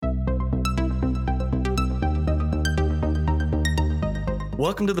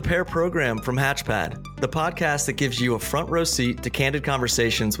Welcome to the Pair Program from Hatchpad, the podcast that gives you a front row seat to candid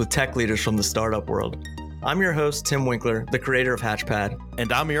conversations with tech leaders from the startup world. I'm your host, Tim Winkler, the creator of Hatchpad.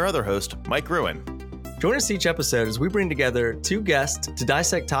 And I'm your other host, Mike Gruen. Join us each episode as we bring together two guests to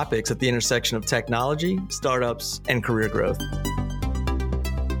dissect topics at the intersection of technology, startups, and career growth.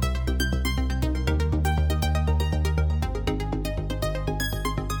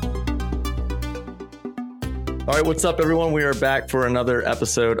 All right, what's up, everyone? We are back for another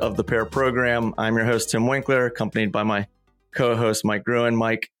episode of the Pair Program. I'm your host, Tim Winkler, accompanied by my co-host, Mike Gruen.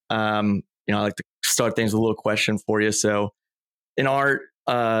 Mike, I like to start things with a little question for you. So in our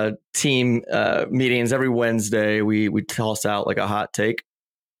team meetings every Wednesday, we toss out like a hot take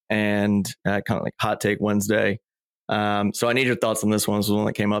and kind of like Hot Take Wednesday. So I need your thoughts on this one. This was one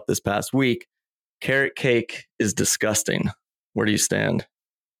that came up this past week. Carrot cake is disgusting. Where do you stand?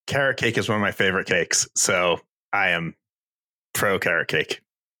 Carrot cake is one of my favorite cakes. So I am pro carrot cake.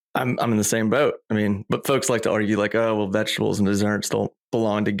 I'm in the same boat. I mean, but folks like to argue like, oh, well, vegetables and desserts don't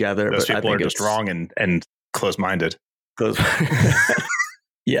belong together. Those but people are just wrong and close-minded.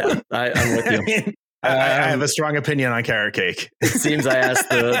 Yeah, I'm with you. I have a strong opinion on carrot cake. It seems I asked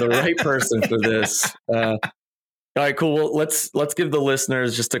the right person for this. All right, cool. Well, let's give the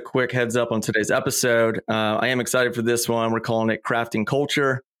listeners just a quick heads up on today's episode. I am excited for this one. We're calling it Crafting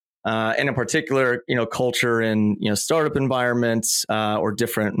Culture. And in particular, culture in, startup environments or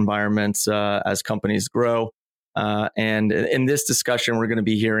different environments as companies grow. And in this discussion, we're going to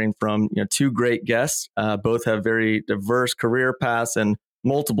be hearing from, two great guests. Both have very diverse career paths and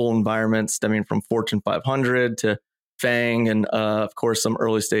multiple environments stemming from Fortune 500 to FANG and, of course, some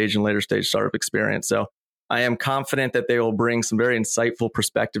early stage and later stage startup experience. So I am confident that they will bring some very insightful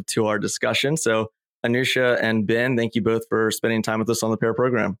perspective to our discussion. So Anusha and Ben, thank you both for spending time with us on the Pair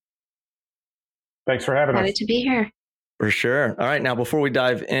Program. Thanks for having us. Happy to be here. For sure. All right. Now, before we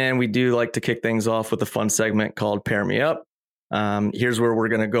dive in, we do like to kick things off with a fun segment called Pair Me Up. Here's where we're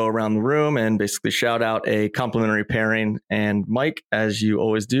going to go around the room and basically shout out a complimentary pairing. And Mike, as you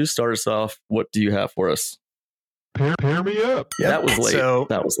always do, start us off. What do you have for us? Pair me up. Yeah, that was late.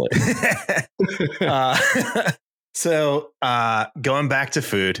 That was late. So going back to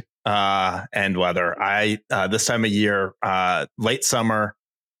food and weather, this time of year, late summer,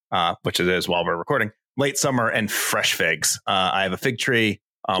 which it is while we're recording, late summer and fresh figs. I have a fig tree.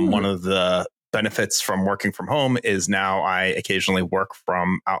 One of the benefits from working from home is now I occasionally work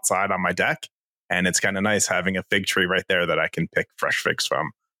from outside on my deck. And it's kind of nice having a fig tree right there that I can pick fresh figs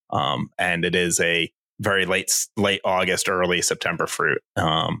from. And it is a very late August, early September fruit.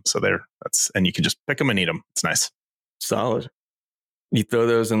 And you can just pick them and eat them. It's nice. Solid. You throw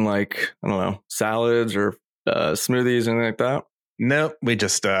those in salads or smoothies, anything like that? Nope, we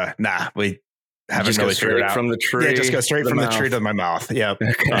just we haven't just really figured out from the tree. Yeah, just go straight from the tree to my mouth. Yeah.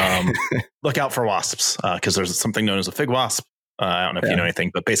 Okay. Look out for wasps because there's something known as a fig wasp. I don't know if you know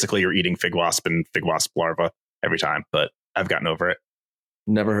anything, but basically you're eating fig wasp and fig wasp larva every time. But I've gotten over it.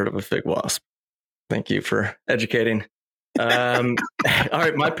 Never heard of a fig wasp. Thank you for educating. All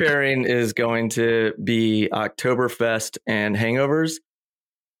right, my pairing is going to be Oktoberfest and hangovers.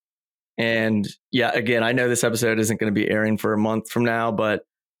 And yeah, again, I know this episode isn't going to be airing for a month from now, but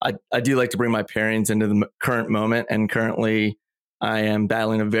I do like to bring my pairings into the current moment. And currently, I am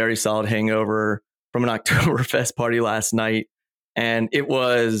battling a very solid hangover from an Oktoberfest party last night. And it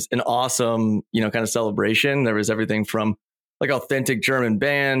was an awesome, kind of celebration. There was everything from like authentic German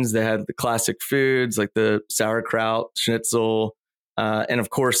bands. They had the classic foods like the sauerkraut, schnitzel, and of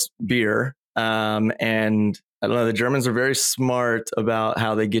course, beer. And I don't know, the Germans are very smart about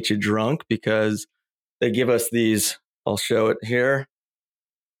how they get you drunk because they give us these, I'll show it here,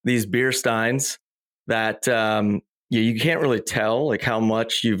 these beer steins that you can't really tell like how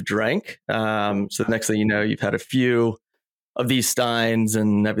much you've drank. So the next thing you know, you've had a few of these steins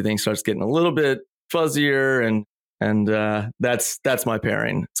and everything starts getting a little bit fuzzier. And that's my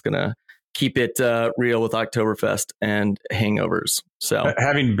pairing. It's going to keep it real with Oktoberfest and hangovers. So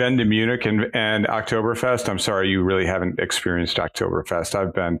having been to Munich and Oktoberfest, I'm sorry, you really haven't experienced Oktoberfest.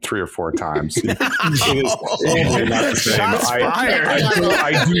 I've been 3 or 4 times. It is totally not the same.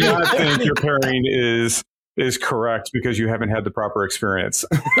 I do not think your pairing is correct because you haven't had the proper experience.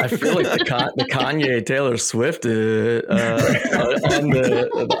 I feel like the Kanye Taylor Swift on the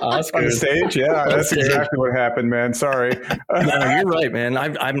Oscars. On the stage? Yeah, that's exactly what happened, man. Sorry. No, you're right, man.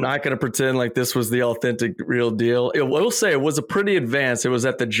 I'm not going to pretend like this was the authentic real deal. I will say it was a pretty advanced. It was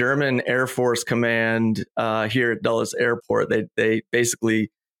at the German Air Force Command here at Dulles Airport. They basically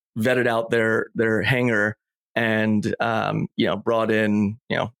vetted out their hangar and brought in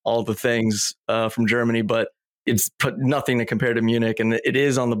all the things from Germany. But it's put nothing to compare to Munich, and it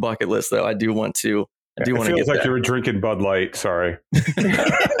is on the bucket list though. I do want to It feels get like that. you were drinking Bud Light. Sorry.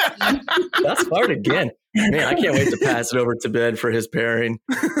 That's hard again. Man, I can't wait to pass it over to Ben for his pairing.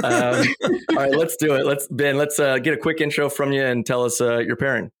 All right, let's do it. Let's get a quick intro from you and tell us your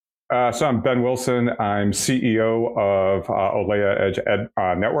pairing. So I'm Ben Wilson. I'm CEO of Olea Edge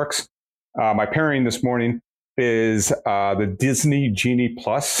Networks. My pairing this morning is the Disney Genie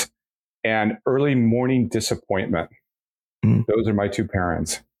Plus and Early Morning Disappointment. Those are my two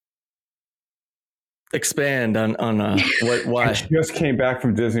pairings. Expand on why. I just came back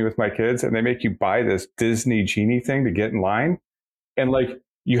from Disney with my kids, and they make you buy this Disney Genie thing to get in line. And like,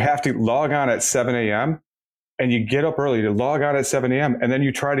 you have to log on at 7 a.m. and you get up early to log on at 7 a.m. And then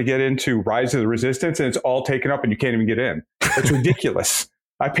you try to get into Rise of the Resistance, and it's all taken up and you can't even get in. It's ridiculous.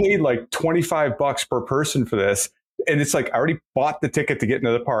 I paid like $25 per person for this. And it's like, I already bought the ticket to get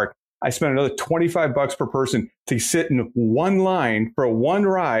into the park. I spent another $25 per person to sit in one line for one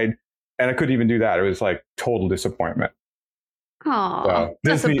ride. And I couldn't even do that. It was like total disappointment. Oh,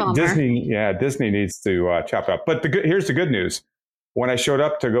 that's a bummer. Disney needs to chop it up. But here's the good news. When I showed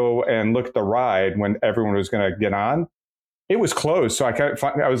up to go and look at the ride when everyone was going to get on, it was closed. So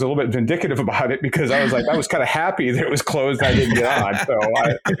I was a little bit vindictive about it because I was kind of happy that it was closed and I didn't get on. So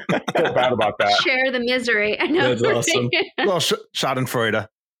I felt bad about that. Share the misery. I know. That's awesome. Well, Schadenfreude.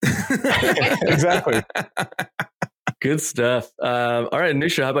 Exactly. Good stuff. All right,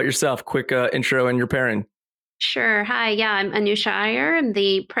 Anusha, how about yourself? Quick intro and your pairing. Sure. Hi. Yeah, I'm Anusha Iyer. I'm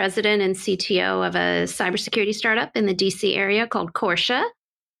the president and CTO of a cybersecurity startup in the DC area called Corsha.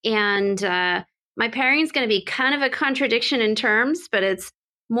 And my pairing is going to be kind of a contradiction in terms, but it's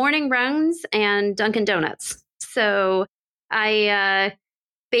morning runs and Dunkin' Donuts. So I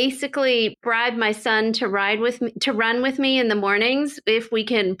basically bribe my son to run with me in the mornings if we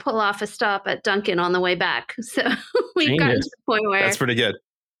can pull off a stop at Dunkin' on the way back. So we've gotten to the point where that's pretty good.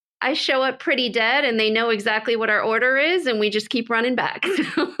 I show up pretty dead and they know exactly what our order is and we just keep running back.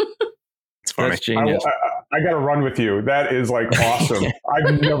 It's funny. That's genius. I got to run with you. That is like awesome.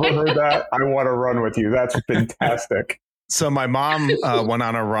 I've never heard that. I want to run with you. That's fantastic. So my mom went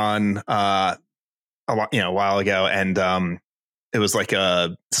on a run a while ago, and it was like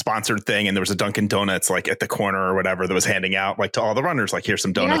a sponsored thing, and there was a Dunkin' Donuts like at the corner or whatever that was handing out like to all the runners, like here's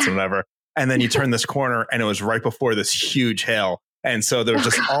some donuts and whatever. And then you turn this corner, and it was right before this huge hail, and so there was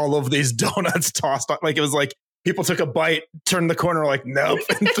just all of these donuts tossed on. Like it was like people took a bite, turned the corner, like nope,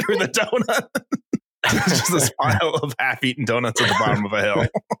 and threw the donut. It was just a pile of half-eaten donuts at the bottom of a hill.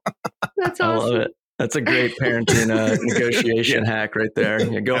 That's awesome. I love it. That's a great parenting negotiation hack right there.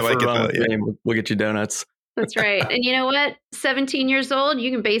 Yeah, go for a run with me. We'll get you donuts. That's right. And you know what? 17 years old,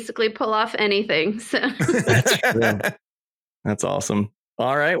 you can basically pull off anything. So. That's true. That's awesome.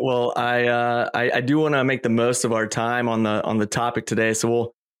 All right. Well, I do want to make the most of our time on the topic today.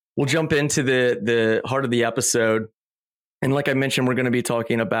 So we'll jump into the heart of the episode. And like I mentioned, we're going to be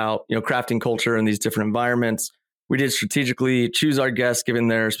talking about, crafting culture in these different environments. We did strategically choose our guests given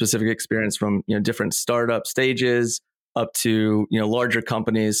their specific experience from, different startup stages up to, larger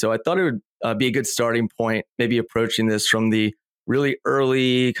companies. So I thought it would be a good starting point, maybe approaching this from the really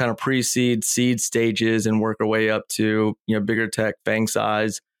early kind of pre-seed, seed stages and work our way up to, bigger tech, FANG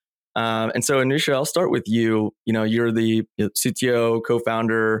size. And so Anusha, I'll start with you. You're the CTO,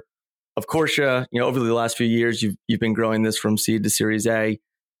 co-founder of Corsha. Over the last few years, you've been growing this from seed to Series A.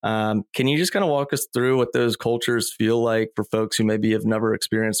 Can you just kind of walk us through what those cultures feel like for folks who maybe have never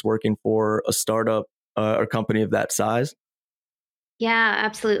experienced working for a startup or company of that size? Yeah,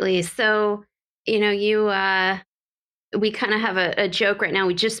 absolutely. So, we kind of have a joke right now.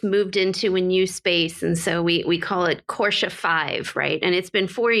 We just moved into a new space. And so we call it Corsha 5, right? And it's been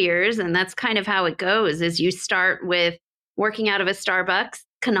 4 years. And that's kind of how it goes is you start with working out of a Starbucks,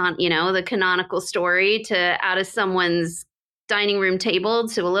 the canonical story to out of someone's dining room table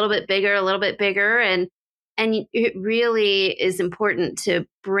to a little bit bigger. And it really is important to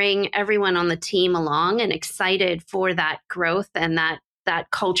bring everyone on the team along and excited for that growth and that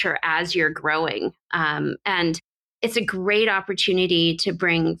culture as you're growing. And it's a great opportunity to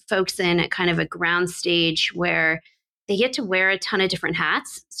bring folks in at kind of a ground stage where they get to wear a ton of different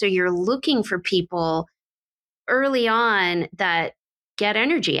hats. So you're looking for people early on that get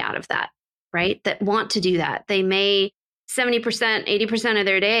energy out of that, right? That want to do that. They may 70%, 80% of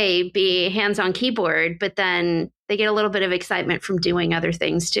their day be hands on keyboard, but then they get a little bit of excitement from doing other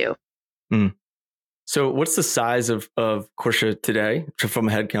things too. Mm. So what's the size of Corsha today from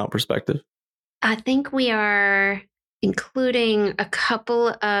a headcount perspective? I think we are, including a couple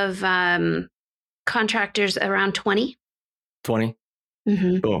of contractors, around 20. 20?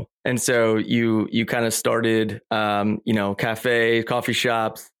 Mm-hmm. Cool. And so you kind of started, cafe, coffee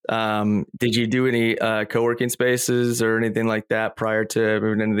shops. Did you do any co-working spaces or anything like that prior to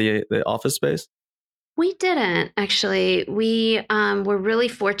moving into the office space? We didn't actually. We were really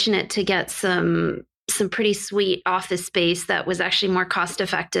fortunate to get some pretty sweet office space that was actually more cost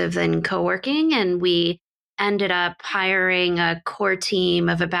effective than co-working, and we ended up hiring a core team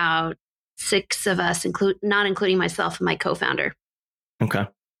of about 6 of us, not including myself and my co-founder. Okay.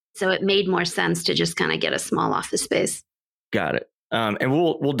 So it made more sense to just kind of get a small office space. Got it. And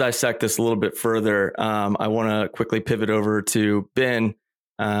we'll dissect this a little bit further. I want to quickly pivot over to Ben.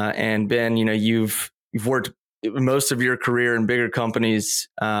 And Ben, you've worked most of your career in bigger companies.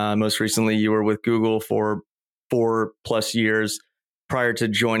 Most recently, you were with Google for 4+ years prior to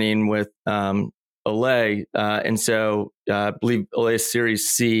joining with Olay. And so I believe Olay's Series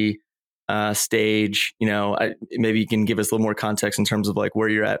C stage. Maybe you can give us a little more context in terms of like where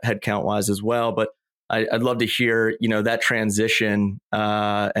you're at headcount wise as well. But I'd love to hear, that transition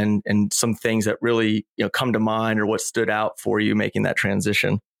and some things that really come to mind or what stood out for you making that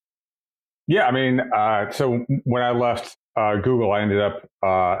transition. Yeah, I mean, so when I left Google, I ended up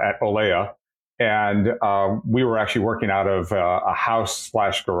at Olea, and we were actually working out of a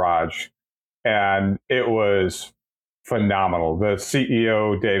house/garage, and it was phenomenal. The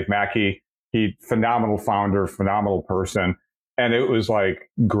CEO, Dave Mackey, phenomenal founder, phenomenal person, and it was like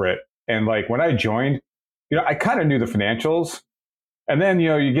grit. And like when I joined, I kind of knew the financials, and then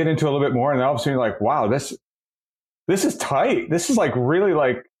you get into a little bit more, and then all of a sudden you're like, wow, this is tight. This is like really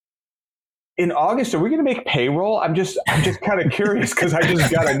like. In August, are we going to make payroll? I'm just kind of curious because I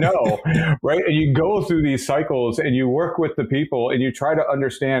just got to know, right? And you go through these cycles and you work with the people and you try to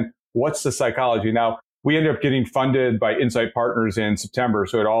understand what's the psychology. Now, we ended up getting funded by Insight Partners in September,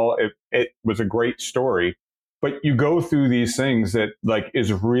 so it was a great story. But you go through these things that like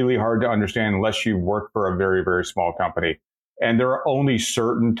is really hard to understand unless you work for a very, very small company. And there are only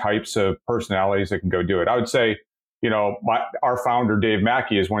certain types of personalities that can go do it. I would say, our founder, Dave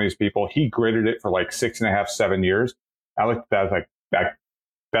Mackey, is one of these people. He gritted it for like 6.5, 7 years. I looked at that, I was like,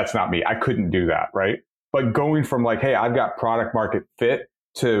 that's not me. I couldn't do that, right? But going from like, hey, I've got product market fit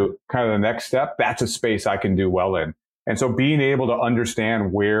to kind of the next step, that's a space I can do well in. And so being able to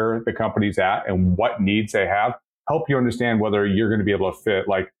understand where the company's at and what needs they have, help you understand whether you're going to be able to fit.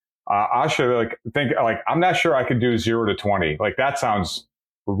 Like, I should think I'm not sure I could do 0 to 20. Like that sounds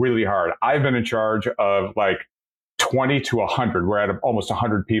really hard. I've been in charge of like 20 to 100. We're at almost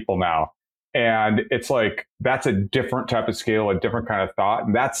 100 people now. And it's like, that's a different type of scale, a different kind of thought.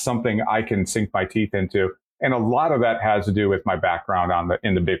 And that's something I can sink my teeth into. And a lot of that has to do with my background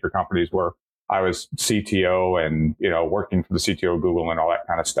in the bigger companies where I was CTO and, working for the CTO of Google and all that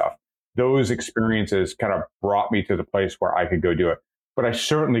kind of stuff. Those experiences kind of brought me to the place where I could go do it. But I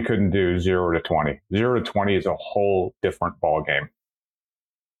certainly couldn't do 0 to 20. 0 to 20 is a whole different ball game.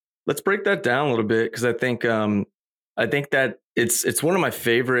 Let's break that down a little bit because I think that it's one of my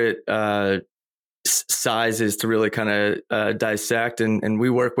favorite sizes to really kind of dissect. And we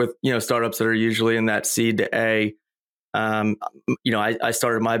work with startups that are usually in that seed to A. I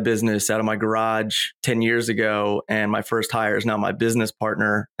started my business out of my garage 10 years ago, and my first hire is now my business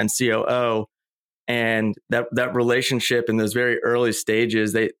partner and COO. And that relationship in those very early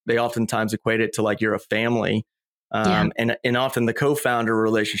stages, they oftentimes equate it to like you're a family. And often the co-founder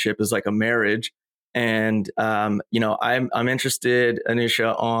relationship is like a marriage. And, I'm interested,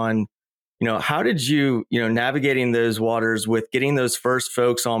 Anusha, on, how did you, navigating those waters with getting those first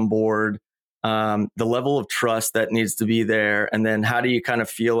folks on board, the level of trust that needs to be there. And then how do you kind of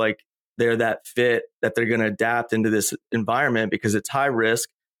feel like they're that fit that they're going to adapt into this environment because it's high risk.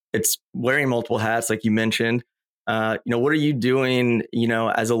 It's wearing multiple hats, like you mentioned. What are you doing,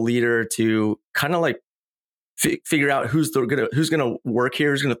 as a leader to kind of like figure out who's gonna work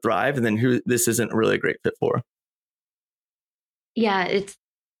here, who's gonna thrive, and then who this isn't really a great fit for? Yeah, it's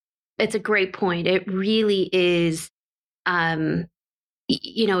a great point. It really is,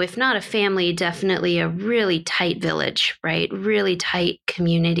 if not a family, definitely a really tight village, right? Really tight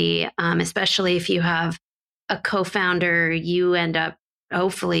community, especially if you have a co-founder, you end up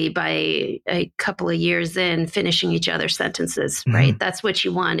hopefully by a couple of years in finishing each other's sentences, right? That's what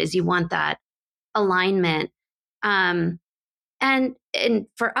you want that alignment. And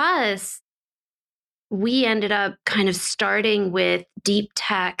for us, we ended up kind of starting with deep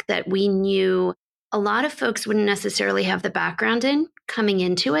tech that we knew a lot of folks wouldn't necessarily have the background in coming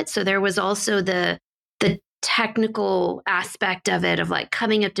into it. So there was also the technical aspect of it, of like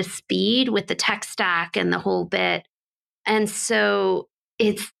coming up to speed with the tech stack and the whole bit. And so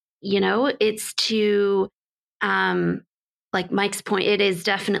it's to like Mike's point, it is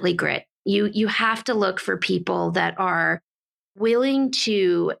definitely grit. You have to look for people that are willing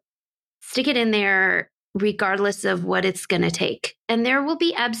to stick it in there regardless of what it's going to take. And there will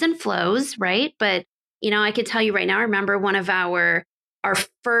be ebbs and flows, right? But I could tell you right now, I remember one of our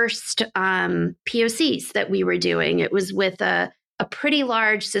first POCs that we were doing. It was with a pretty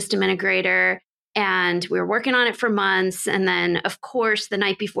large system integrator, and we were working on it for months. And then, of course, the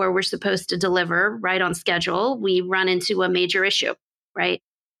night before we're supposed to deliver right on schedule, we run into a major issue, right?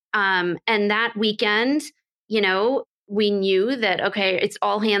 And that weekend, we knew that, okay, it's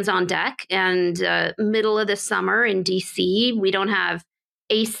all hands on deck. And middle of the summer in DC, we don't have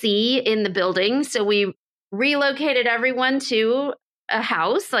AC in the building. So we relocated everyone to a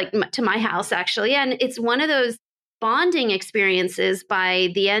house, like to my house, actually. And it's one of those bonding experiences.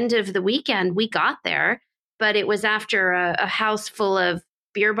 By the end of the weekend, we got there, but it was after a house full of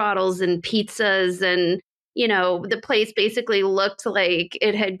beer bottles and pizzas, and the place basically looked like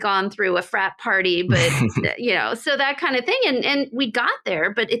it had gone through a frat party, but so that kind of thing. And we got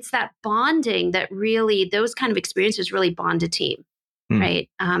there, but it's that bonding that really, those kind of experiences really bond a team, right?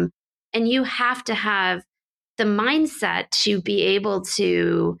 And you have to have the mindset to be able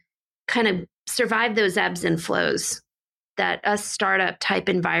to kind of survive those ebbs and flows that a startup type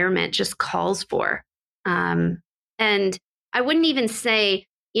environment just calls for. And I wouldn't even say,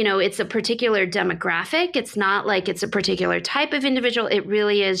 it's a particular demographic. It's not like it's a particular type of individual. It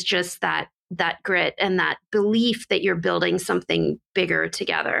really is just that grit and that belief that you're building something bigger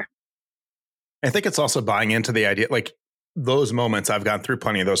together. I think it's also buying into the idea, like those moments, I've gone through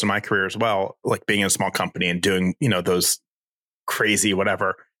plenty of those in my career as well, like being in a small company and doing, those crazy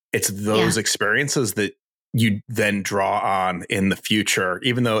whatever. It's those experiences that you then draw on in the future,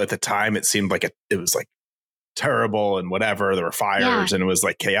 even though at the time it seemed like it was like terrible and whatever, there were fires and it was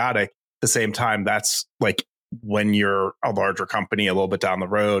like chaotic. At the same time, that's like when you're a larger company a little bit down the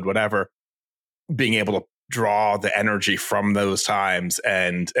road, whatever, being able to draw the energy from those times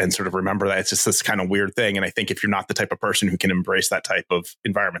and sort of remember that it's just this kind of weird thing. And I think if you're not the type of person who can embrace that type of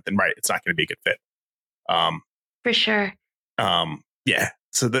environment, then it's not going to be a good fit. For sure.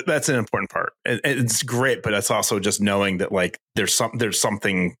 So that's an important part. It's great, but it's also just knowing that like there's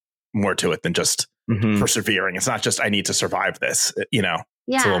something more to it than just persevering. It's not just, I need to survive this, it's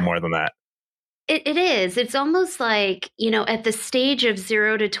a little more than that. It is. It's almost like, at the stage of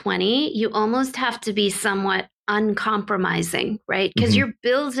 0 to 20, you almost have to be somewhat uncompromising, right? Because you're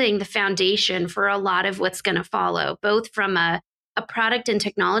building the foundation for a lot of what's going to follow, both from a product and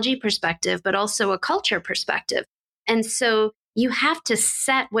technology perspective, but also a culture perspective. And so you have to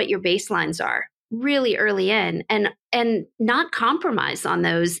set what your baselines are really early in and not compromise on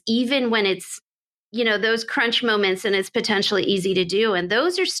those, even when it's, those crunch moments and it's potentially easy to do. And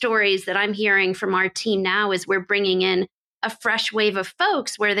those are stories that I'm hearing from our team now as we're bringing in a fresh wave of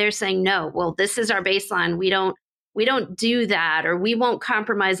folks where they're saying, no, well, this is our baseline. We don't do that, or we won't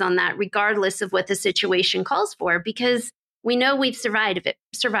compromise on that regardless of what the situation calls for, because we know we've survived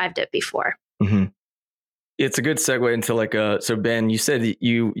it before. Mm-hmm. It's a good segue into so Ben, you said that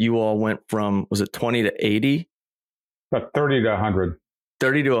you all went from, was it 20 to 80? About 30 to 100.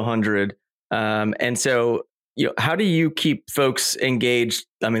 30 to 100. And so, how do you keep folks engaged?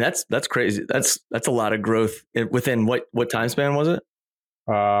 I mean, that's crazy. That's a lot of growth within what time span was it?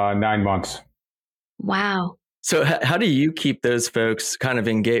 9 months. Wow. So how do you keep those folks kind of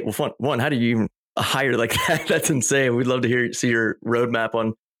engaged? Well, one, how do you even hire like that? That's insane. We'd love to see your roadmap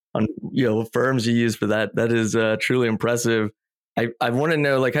on firms you use for that. That is truly impressive. I want to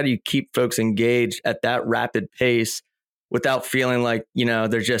know, how do you keep folks engaged at that rapid pace without feeling like,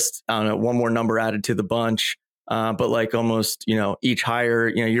 they're just, I don't know, one more number added to the bunch, but almost, each hire,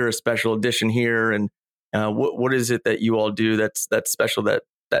 you're a special addition here. And what is it that you all do that's special that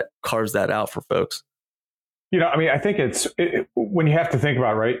carves that out for folks? I think when you have to think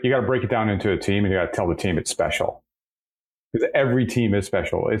about it, right, you got to break it down into a team and you got to tell the team it's special. Because every team is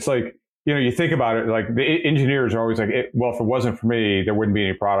special. It's like, you think about it, like the engineers are always like, well, if it wasn't for me, there wouldn't be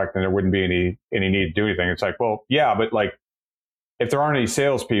any product and there wouldn't be any need to do anything. It's like, well, yeah, but if there aren't any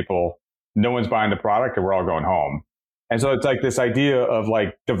salespeople, no one's buying the product and we're all going home. And so it's like this idea of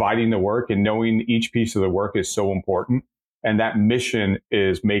dividing the work and knowing each piece of the work is so important. And that mission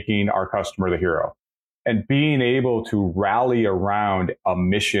is making our customer the hero. And being able to rally around a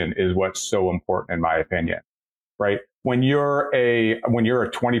mission is what's so important, in my opinion, right? When you're a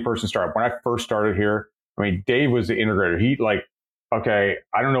 20-person startup, when I first started here, Dave was the integrator. He okay,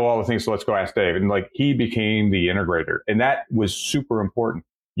 I don't know all the things, so let's go ask Dave. And he became the integrator. And that was super important.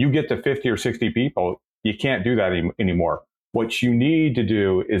 You get to 50 or 60 people, you can't do that anymore. What you need to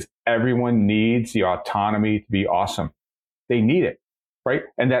do is everyone needs the autonomy to be awesome. they need it, right?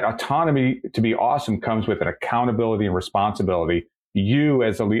 And that autonomy to be awesome comes with an accountability and responsibility. You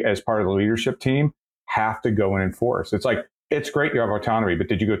as part of the leadership team have to go and enforce. It's like, it's great you have autonomy, but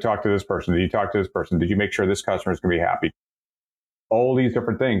did you go talk to this person? Did you talk to this person? Did you make sure this customer is going to be happy? All these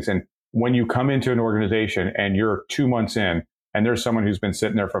different things. And when you come into an organization and you're 2 months in and there's someone who's been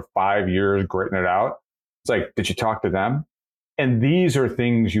sitting there for 5 years gritting it out, it's like, did you talk to them? And these are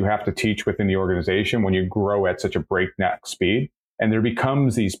things you have to teach within the organization when you grow at such a breakneck speed. And there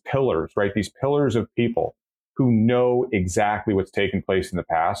becomes these pillars, right? These pillars of people who know exactly what's taken place in the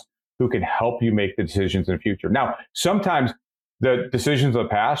past, who can help you make the decisions in the future. Now, sometimes the decisions of the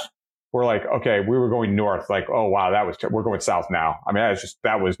past were like, okay, we were going north, like, oh, wow, we're going south now. I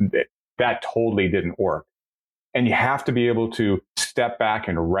mean, that totally didn't work. And you have to be able to step back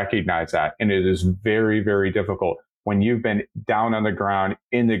and recognize that. And it is very, very difficult when you've been down on the ground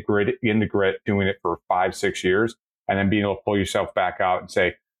in the grit, doing it for 5-6 years, and then being able to pull yourself back out and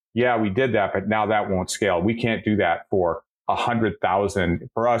say, yeah, we did that, but now that won't scale. We can't do that for 100,000.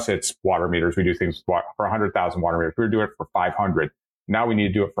 For us, it's water meters. We do things for 100,000 water meters. We were doing it for 500. Now we need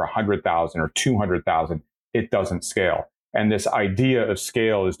to do it for 100,000 or 200,000. It doesn't scale. And this idea of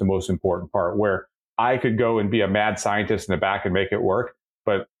scale is the most important part, where I could go and be a mad scientist in the back and make it work,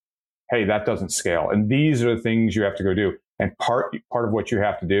 but hey, that doesn't scale. And these are the things you have to go do. And part of what you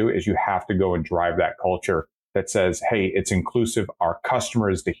have to do is you have to go and drive that culture that says, hey, it's inclusive. Our customer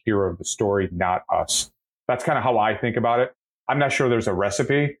is the hero of the story, not us. That's kind of how I think about it. I'm not sure there's a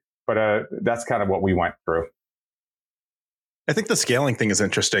recipe, but that's kind of what we went through. I think the scaling thing is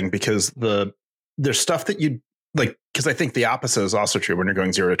interesting because there's stuff that you like, because I think the opposite is also true when you're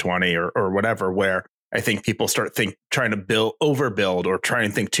going 0 to 20 or whatever, where I think people start trying to overbuild or try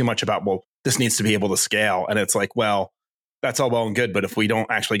and think too much about, well, this needs to be able to scale. And it's like, well, that's all well and good, but if we don't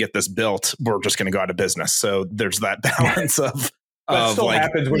actually get this built, we're just going to go out of business. So there's that balance of that still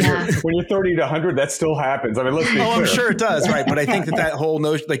happens when you're 30 to 100. That still happens. I mean, let's be clear. I'm sure it does, right? But I think that whole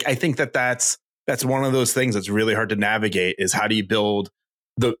notion, like, I think that's one of those things that's really hard to navigate. Is how do you build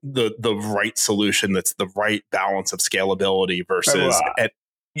the right solution that's the right balance of scalability versus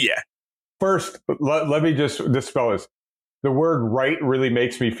First, let me just dispel this. The word right really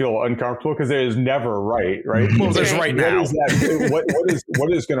makes me feel uncomfortable because there is never right? Well, there's right now.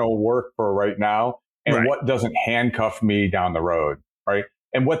 What is going to work for right now, and what doesn't handcuff me down the road, right?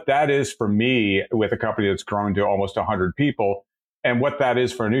 And what that is for me with a company that's grown to almost 100 people, and what that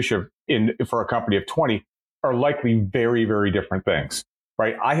is for Anusha for a company of 20 are likely very, very different things,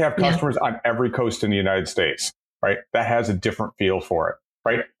 right? I have customers on every coast in the United States, right? That has a different feel for it,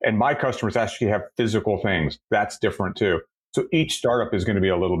 right? And my customers actually have physical things. That's different too. So each startup is going to be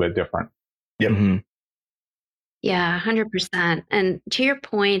a little bit different. Yep. Mm-hmm. Yeah, 100%. And to your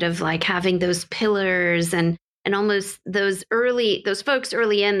point of like having those pillars and almost those folks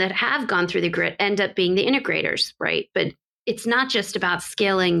early in that have gone through the grit end up being the integrators, right? But it's not just about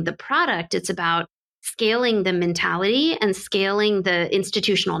scaling the product, it's about scaling the mentality and scaling the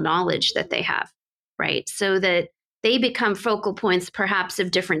institutional knowledge that they have, right? So that they become focal points perhaps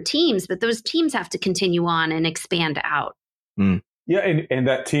of different teams, but those teams have to continue on and expand out. Mm. Yeah, and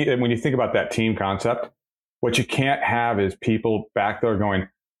that team, and when you think about that team concept, what you can't have is people back there going,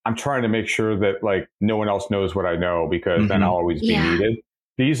 I'm trying to make sure that like no one else knows what I know because then I'll always be needed.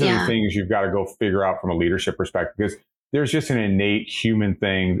 These are the things you've got to go figure out from a leadership perspective, because there's just an innate human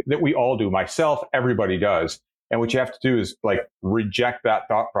thing that we all do. Myself, everybody does. And what you have to do is like reject that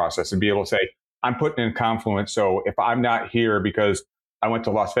thought process and be able to say, I'm putting in Confluence. So if I'm not here because I went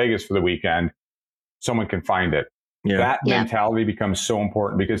to Las Vegas for the weekend, someone can find it. Yeah. That mentality becomes so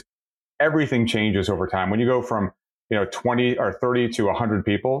important because everything changes over time. When you go from 20 or 30 to 100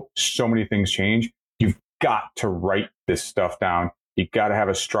 people, so many things change. You've got to write this stuff down. You got to have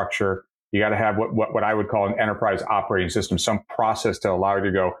a structure. You got to have what I would call an enterprise operating system, some process to allow you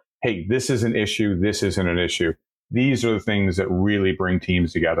to go, hey, this is an issue. This isn't an issue. These are the things that really bring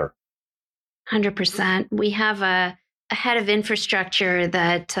teams together. 100%. We have a head of infrastructure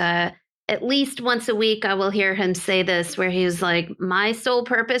that at least once a week, I will hear him say this, where he was like, my sole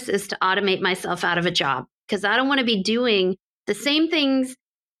purpose is to automate myself out of a job because I don't want to be doing the same things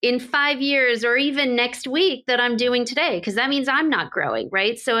in 5 years or even next week that I'm doing today, because that means I'm not growing,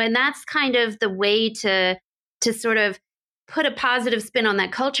 right? So, and that's kind of the way to sort of put a positive spin on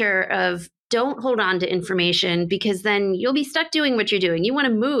that culture of don't hold on to information, because then you'll be stuck doing what you're doing. You want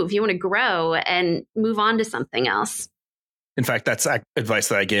to move, you want to grow and move on to something else. In fact, that's advice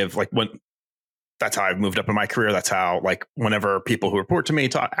that I give. Like that's how I've moved up in my career. That's how, like, whenever people who report to me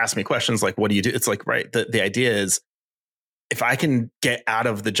ask me questions, like, what do you do? It's like, right. The idea is if I can get out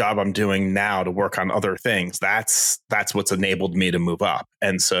of the job I'm doing now to work on other things, that's what's enabled me to move up.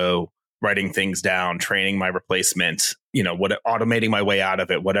 And so writing things down, training my replacement, automating my way out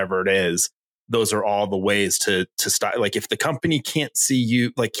of it, whatever it is, those are all the ways to start. Like if the company can't see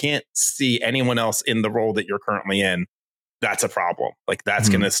you, like can't see anyone else in the role that you're currently in, that's a problem. Like that's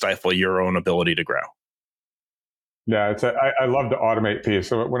going to stifle your own ability to grow. Yeah, I love the automate piece.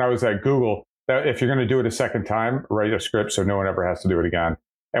 So when I was at Google, if you're going to do it a second time, write a script so no one ever has to do it again.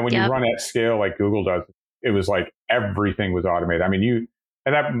 And when you run at scale like Google does, it was like everything was automated. I mean,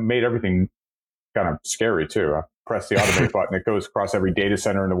 and that made everything kind of scary too. Press the automate button, it goes across every data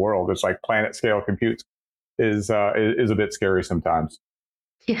center in the world. It's like planet scale compute is a bit scary sometimes.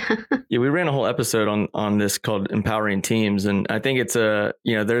 Yeah. Yeah, we ran a whole episode on this called empowering teams, and I think it's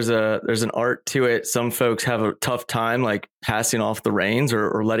there's an art to it. Some folks have a tough time like passing off the reins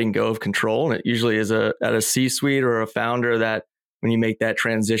or letting go of control, and it usually is at a C-suite or a founder that when you make that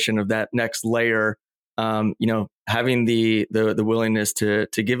transition of that next layer, having the willingness to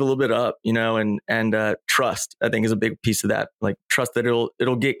give a little bit up, and trust, I think is a big piece of that. Like trust that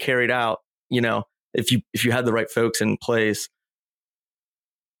it'll get carried out, if you had the right folks in place.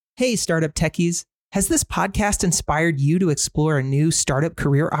 Hey, startup techies. Has this podcast inspired you to explore a new startup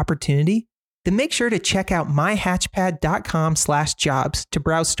career opportunity? Then make sure to check out myhatchpad.com/jobs to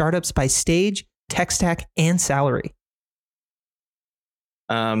browse startups by stage, tech stack, and salary.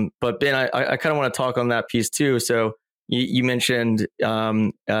 But Ben, I kind of want to talk on that piece too. So you mentioned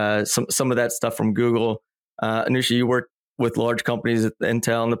some of that stuff from Google. Anusha, you worked with large companies at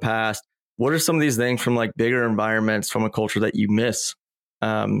Intel in the past. What are some of these things from like bigger environments from a culture that you miss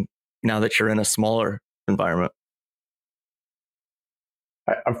now that you're in a smaller environment?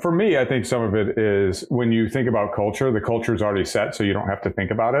 For me, I think some of it is when you think about culture, the culture is already set, so you don't have to think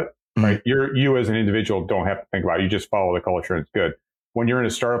about it, right? You as an individual don't have to think about it. You just follow the culture and it's good. When you're in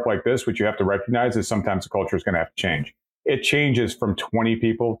a startup like this, what you have to recognize is sometimes the culture is going to have to change. It changes from 20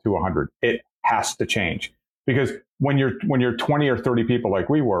 people to 100. It has to change because when you're 20 or 30 people like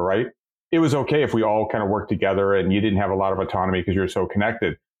we were, right? It was okay if we all kind of worked together and you didn't have a lot of autonomy because you're so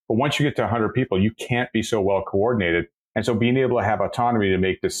connected. But once you get to 100 people, you can't be so well coordinated. And so being able to have autonomy to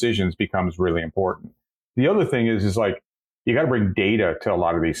make decisions becomes really important. The other thing is like, you got to bring data to a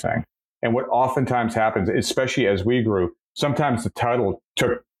lot of these things. And what oftentimes happens, especially as we grew, sometimes the title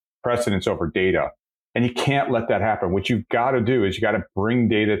took precedence over data. And you can't let that happen. What you've got to do is you got to bring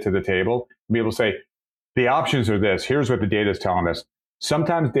data to the table and be able to say, the options are this. Here's what the data is telling us.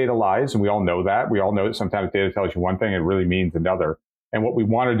 Sometimes data lies, and we all know that. We all know that sometimes data tells you one thing and it really means another. And what we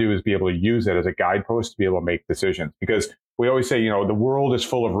want to do is be able to use it as a guidepost to be able to make decisions. Because we always say, the world is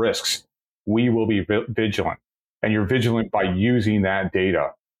full of risks. We will be vigilant. And you're vigilant by using that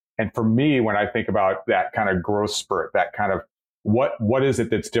data. And for me, when I think about that kind of growth spurt, that kind of what is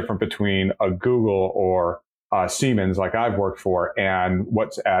it that's different between a Google or Siemens, like I've worked for, and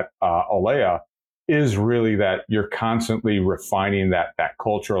what's at Alea, is really that you're constantly refining that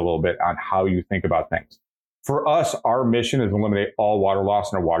culture a little bit on how you think about things. For us, our mission is to eliminate all water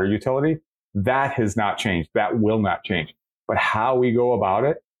loss in our water utility. That has not changed. That will not change. But how we go about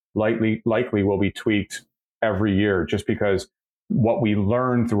it likely will be tweaked every year just because what we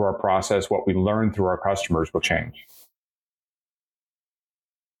learn through our process, what we learn through our customers will change.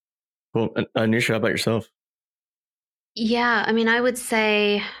 Well, Anusha, how about yourself? Yeah, I mean, I would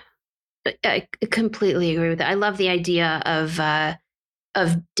say I completely agree with that. I love the idea of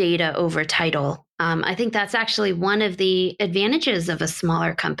data over title. I think that's actually one of the advantages of a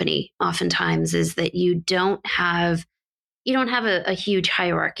smaller company. Oftentimes, is that you don't have a huge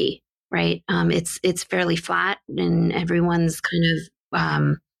hierarchy, right? It's fairly flat, and everyone's kind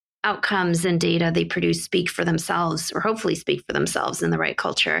of outcomes and data they produce speak for themselves, or hopefully speak for themselves in the right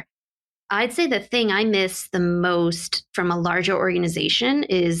culture. I'd say the thing I miss the most from a larger organization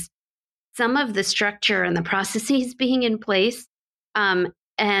is some of the structure and the processes being in place,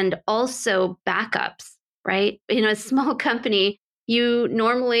 and also backups, right? In a small company, you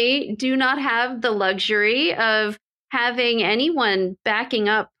normally do not have the luxury of having anyone backing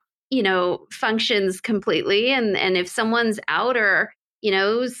up, functions completely. And if someone's out or,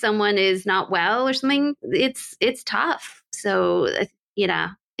 someone is not well or something, it's tough. So,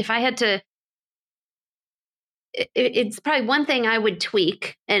 if I had to, it's probably one thing I would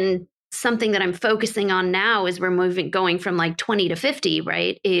tweak, and something that I'm focusing on now is we're going from like 20 to 50,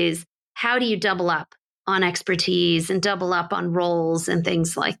 right? Is how do you double up on expertise and double up on roles and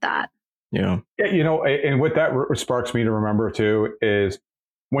things like that? Yeah. And what that sparks me to remember too is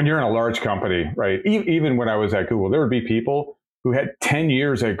when you're in a large company, right? Even when I was at Google, there would be people who had 10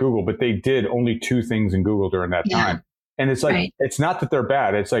 years at Google, but they did only 2 things in Google during that time. And it's like, Right. it's not that they're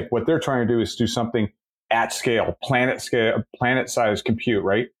bad. It's like what they're trying to do is do something at scale, planet size compute,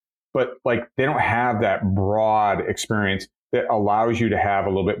 right? But like they don't have that broad experience that allows you to have a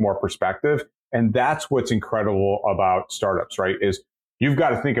little bit more perspective. And that's what's incredible about startups, right? Is you've got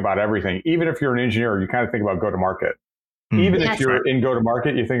to think about everything. Even if you're an engineer, you kind of think about go to market. Even if you're in go to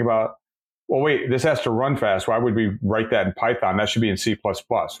market, you think about, well, wait, this has to run fast. Why would we write that in Python? That should be in C++,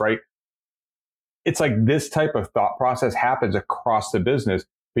 right? It's like this type of thought process happens across the business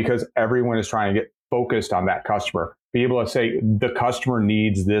because everyone is trying to get focused on that customer, be able to say the customer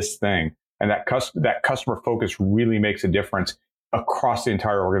needs this thing. And that customer focus really makes a difference across the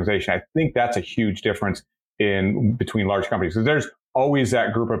entire organization. I think that's a huge difference in between large companies. Because there's always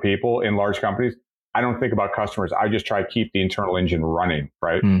that group of people in large companies. I don't think about customers. I just try to keep the internal engine running,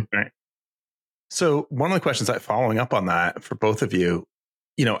 right? Right. So one of the questions following up on that for both of you,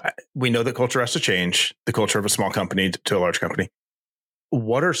 we know that culture has to change, the culture of a small company to a large company.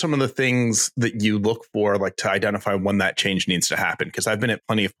 What are some of the things that you look for, like to identify when that change needs to happen? Because I've been at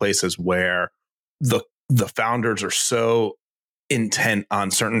plenty of places where the founders are so intent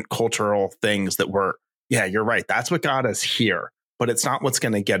on certain cultural things that you're right. That's what got us here, but it's not what's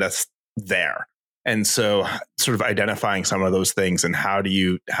going to get us there. And so sort of identifying some of those things and how do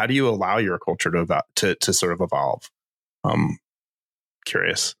you allow your culture to sort of evolve?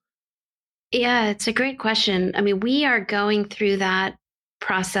 Curious. Yeah, it's a great question. I mean, we are going through that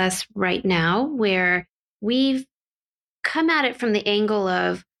process right now where we've come at it from the angle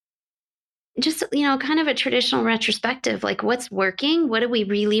of just, kind of a traditional retrospective, like what's working, what do we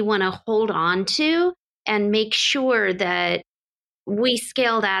really want to hold on to and make sure that we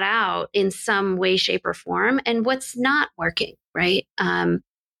scale that out in some way, shape, or form, and what's not working, right?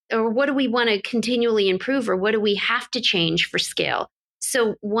 Or what do we want to continually improve, or what do we have to change for scale?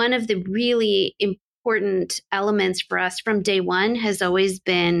 So one of the really important elements for us from day one has always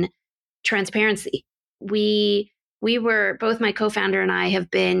been transparency. We were, both my co-founder and I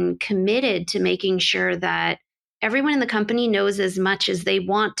have been committed to making sure that everyone in the company knows as much as they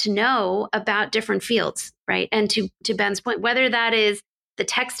want to know about different fields, right? And to Ben's point, whether that is the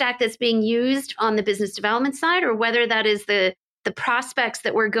tech stack that's being used on the business development side, or whether that is the prospects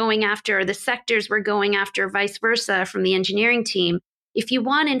that we're going after, or the sectors we're going after, vice versa from the engineering team. If you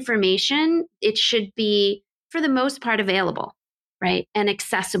want information, it should be, for the most part, available, right? And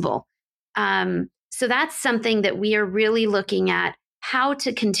accessible. So that's something that we are really looking at, how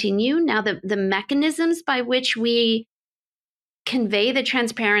to continue. Now, the mechanisms by which we convey the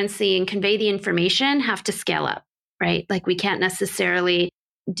transparency and convey the information have to scale up, right? Like we can't necessarily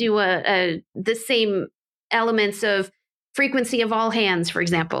do the same elements of frequency of all hands, for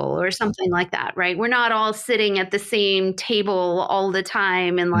example, or something like that, right? We're not all sitting at the same table all the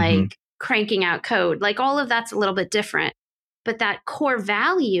time and like cranking out code. Like all of that's a little bit different. But that core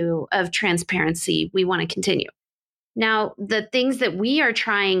value of transparency, we want to continue. Now, the things that we are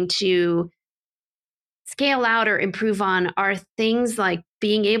trying to scale out or improve on are things like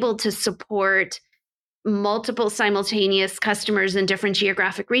being able to support multiple simultaneous customers in different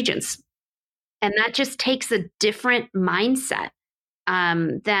geographic regions. And that just takes a different mindset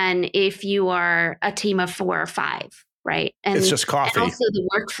than if you are a team of 4 or 5, right? And it's just coffee. And also the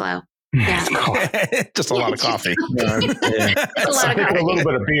workflow. Yeah. Just a lot of coffee. A lot of coffee. A little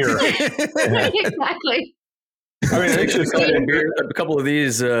bit of beer. Exactly. I mean, it's just a couple of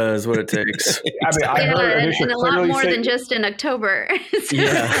these is what it takes. I mean, I heard Anusha and a lot more than just in October.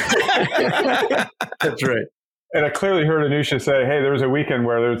 Yeah, that's right. And I clearly heard Anusha say, "Hey, there was a weekend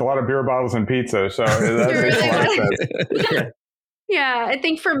where there's a lot of beer bottles and pizza." So that makes a lot of sense. Yeah, I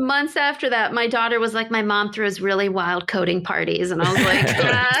think for months after that, my daughter was like, my mom throws really wild coding parties. And I was like,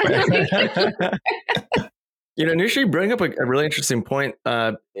 yeah. Nusha, you bring up a really interesting point.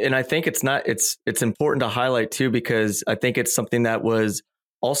 And I think it's important to highlight too, because I think it's something that was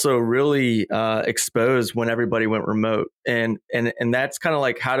also really exposed when everybody went remote. And that's kind of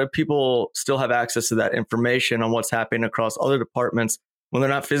like, how do people still have access to that information on what's happening across other departments when they're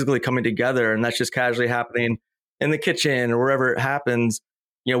not physically coming together, and that's just casually happening in the kitchen or wherever it happens?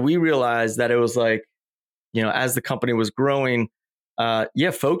 We realized that it was like, as the company was growing,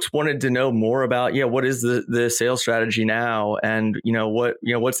 folks wanted to know more about, what is the sales strategy now? And,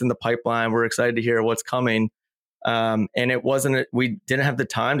 what's in the pipeline? We're excited to hear what's coming. And we didn't have the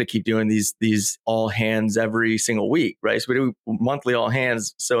time to keep doing these all hands every single week, right? So we do monthly all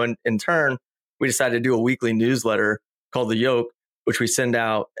hands. So in turn, we decided to do a weekly newsletter called The Yoke, which we send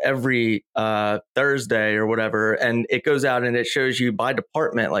out every Thursday or whatever. And it goes out and it shows you by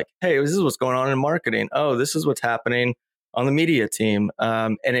department, like, hey, this is what's going on in marketing. Oh, this is what's happening on the media team.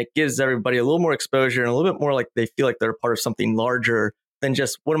 And it gives everybody a little more exposure and a little bit more like they feel like they're part of something larger than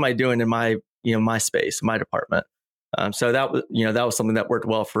just what am I doing in my, my space, my department. So that was something that worked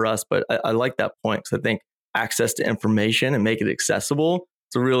well for us. But I like that point because I think access to information and make it accessible.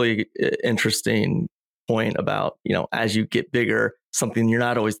 It's a really interesting point about, as you get bigger, something you're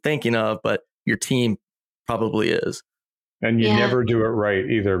not always thinking of, but your team probably is. And you never do it right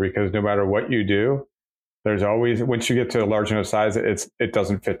either, because no matter what you do, there's always, once you get to a large enough size, it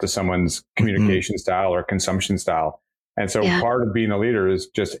doesn't fit to someone's communication style or consumption style. And so part of being a leader is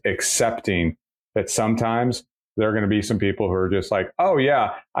just accepting that sometimes there are going to be some people who are just like, oh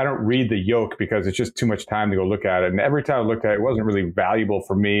yeah, I don't read the yoke because it's just too much time to go look at it. And every time I looked at it, it wasn't really valuable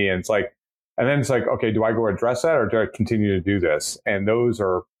for me. And then it's like, okay, do I go address that or do I continue to do this? And those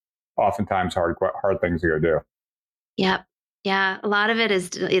are oftentimes hard things to go do. Yep. Yeah. A lot of it is,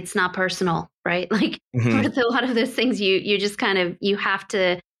 it's not personal, right? Like with a lot of those things, you just kind of, you have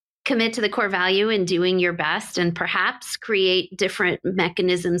to commit to the core value in doing your best and perhaps create different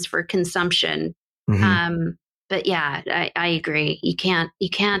mechanisms for consumption. But yeah, I agree. You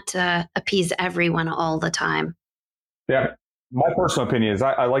can't appease everyone all the time. Yeah. My personal opinion is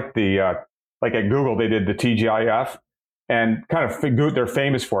I like the, like at Google, they did the TGIF and kind of they're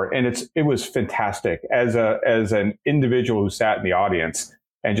famous for it. And it was fantastic as an individual who sat in the audience,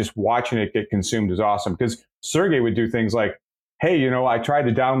 and just watching it get consumed is awesome. Because Sergey would do things like, hey, I tried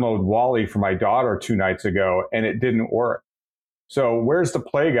to download Wall-E for my daughter 2 nights ago and it didn't work. So where's the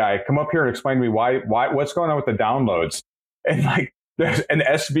play guy? Come up here and explain to me why, what's going on with the downloads? And like, there's an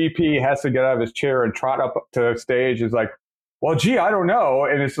SVP has to get out of his chair and trot up to the stage. Is like, well, gee, I don't know.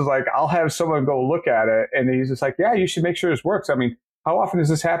 And it's just like, I'll have someone go look at it. And he's just like, yeah, you should make sure this works. I mean, how often is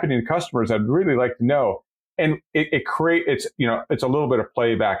this happening to customers? I'd really like to know. And it's a little bit of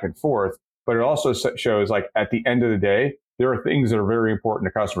play back and forth, but it also shows like at the end of the day, there are things that are very important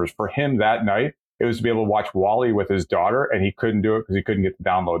to customers. For him that night, it was to be able to watch Wall-E with his daughter, and he couldn't do it because he couldn't get the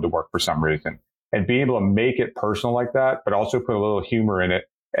download to work for some reason. And being able to make it personal like that, but also put a little humor in it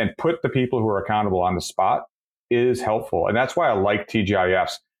and put the people who are accountable on the spot is helpful. And that's why I like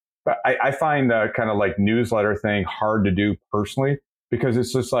TGIFs. But I find the kind of like newsletter thing hard to do personally, because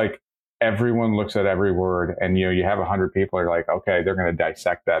it's just like everyone looks at every word, and you have 100 people are like, okay, they're going to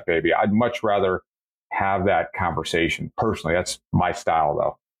dissect that baby. I'd much rather have that conversation personally. That's my style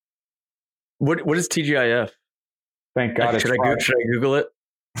though. What is TGIF? Thank God. Should I Google it?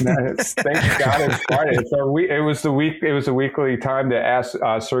 Thank God it's Friday. It was the weekly time to ask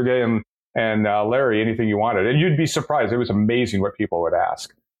Sergey and Larry anything you wanted, and you'd be surprised. It was amazing what people would ask.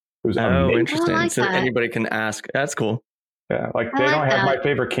 It was amazing. Interesting. Like so anybody can ask. That's cool. Yeah, like they don't have my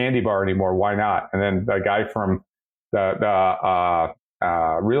favorite candy bar anymore. Why not? And then the guy from the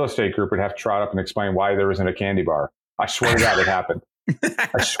real estate group would have to trot up and explain why there isn't a candy bar. I swear to God, it happened.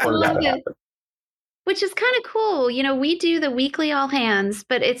 I swear to God, it happened. Which is kind of cool. We do the weekly all hands,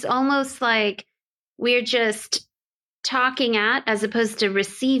 but it's almost like we're just talking as opposed to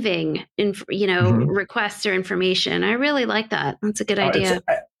receiving, requests or information. I really like that. That's a good idea.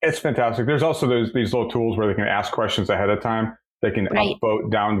 It's fantastic. There's also these little tools where they can ask questions ahead of time. They can upvote,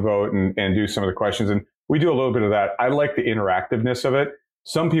 downvote, and do some of the questions. And we do a little bit of that. I like the interactiveness of it.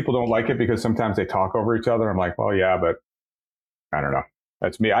 Some people don't like it because sometimes they talk over each other. I'm like, well, yeah, but I don't know.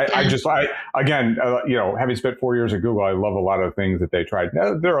 That's me. Having spent 4 years at Google, I love a lot of things that they tried.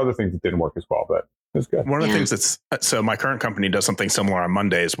 There are other things that didn't work as well, but it's good. One of the things so my current company does something similar on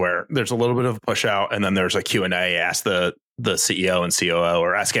Mondays where there's a little bit of a push out and then there's a Q&A, ask the CEO and COO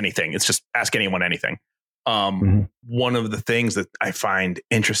or ask anything. It's just ask anyone anything. One of the things that I find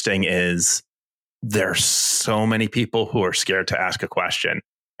interesting is there's so many people who are scared to ask a question.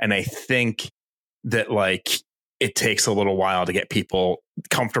 And I think that it takes a little while to get people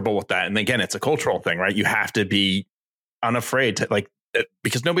comfortable with that. And again, it's a cultural thing, right? You have to be unafraid to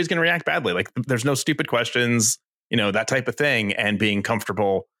because nobody's going to react badly. Like there's no stupid questions, that type of thing, and being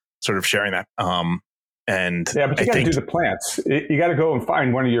comfortable sort of sharing that. But you got to do the plants. You got to go and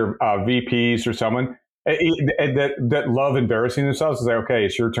find one of your VPs or someone that love embarrassing themselves and say, okay,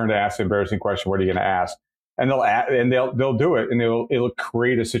 it's your turn to ask an embarrassing question. What are you going to ask? And they'll do it, and it'll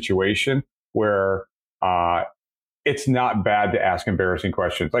create a situation where, it's not bad to ask embarrassing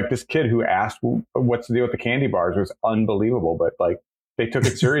questions. Like this kid who asked, what's the deal with the candy bars, was unbelievable, but they took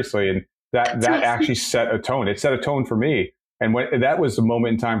it seriously. And that actually set a tone. It set a tone for me. And that was the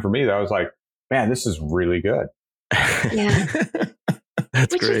moment in time for me that I was like, man, this is really good. Yeah.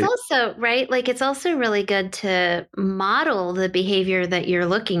 That's Which great. is also, right? Like it's also really good to model the behavior that you're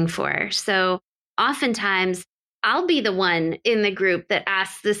looking for. So oftentimes I'll be the one in the group that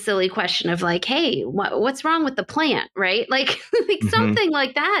asks this silly question of like, hey, what's wrong with the plant? Right. Like, something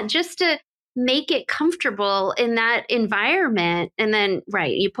like that, just to make it comfortable in that environment. And then,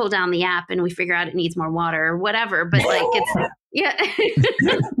 right, you pull down the app and we figure out it needs more water or whatever. But like, it's, yeah.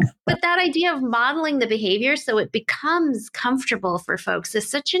 But that idea of modeling the behavior so it becomes comfortable for folks is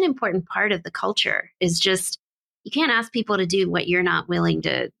such an important part of the culture. Is just, you can't ask people to do what you're not willing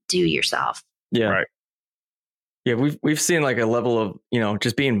to do yourself. Yeah. Right. Yeah, we've seen like a level of,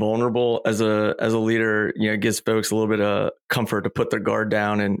 just being vulnerable as a leader, gives folks a little bit of comfort to put their guard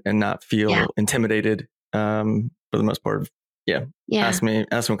down and not feel intimidated. For the most part. Yeah. Ask me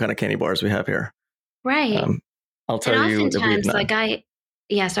what kind of candy bars we have here. Right. I'll tell you. Oftentimes,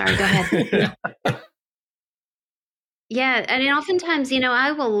 sorry, go ahead. Yeah. And oftentimes,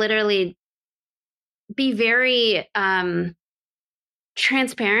 I will literally be very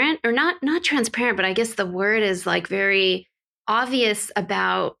transparent, or not transparent, but I guess the word is like very obvious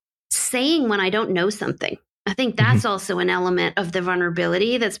about saying when I don't know something. I think that's also an element of the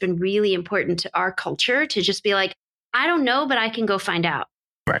vulnerability that's been really important to our culture, to just be like, I don't know, but I can go find out.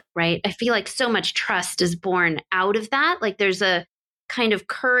 Right. I feel like so much trust is born out of that. Like there's a kind of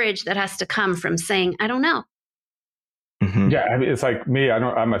courage that has to come from saying, I don't know. Yeah. I mean, it's like me,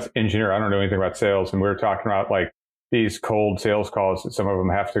 I'm an engineer. I don't know anything about sales. And we were talking about like these cold sales calls that some of them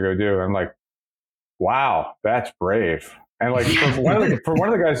have to go do. And I'm like, wow, that's brave. And like for one of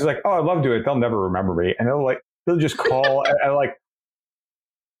the guys is like, oh, I'd love to do it. They'll never remember me. And they'll just call and like,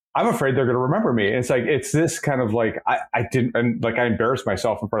 I'm afraid they're going to remember me. And it's like, it's this kind of like, I didn't, and like I embarrassed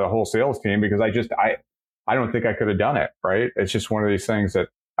myself in front of the whole sales team because I don't think I could have done it. Right. It's just one of these things that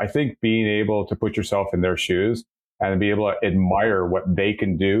I think being able to put yourself in their shoes and be able to admire what they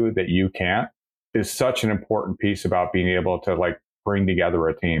can do that you can't is such an important piece about being able to like bring together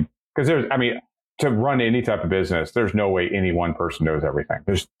a team. Because to run any type of business, there's no way any one person knows everything.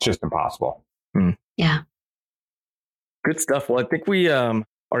 It's just impossible. Yeah. Good stuff. Well, I think we are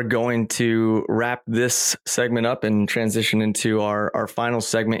going to wrap this segment up and transition into our final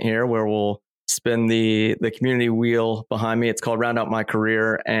segment here, where we'll spin the community wheel behind me. It's called Round Out My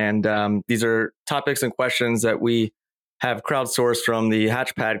Career. And these are topics and questions that we have crowdsourced from the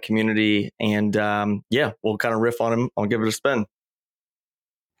Hatchpad community. And we'll kind of riff on them. I'll give it a spin.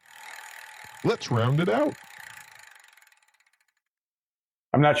 Let's round it out.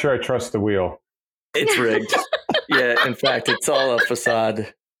 I'm not sure I trust the wheel. It's rigged. Yeah, in fact, it's all a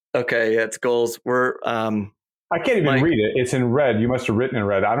facade. Okay, yeah, it's goals. I can't even read it. It's in red. You must have written in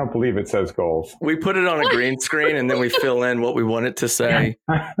red. I don't believe it says goals. We put it on a green screen and then we fill in what we want it to say.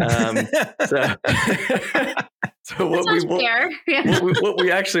 So what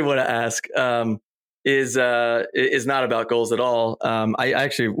we actually want to ask is not about goals at all.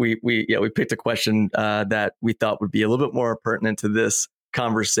 We picked a question that we thought would be a little bit more pertinent to this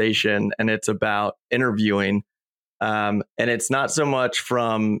conversation, and it's about interviewing. And it's not so much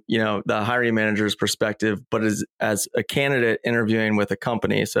from, the hiring manager's perspective, but as a candidate interviewing with a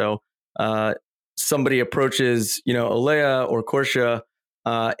company. So somebody approaches, Alea or Korsha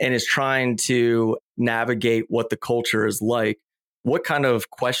and is trying to navigate what the culture is like. What kind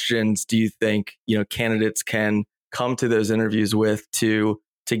of questions do you think, candidates can come to those interviews with to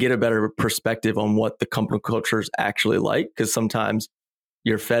get a better perspective on what the company culture is actually like? Because sometimes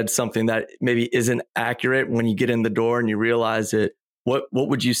you're fed something that maybe isn't accurate when you get in the door and you realize it. What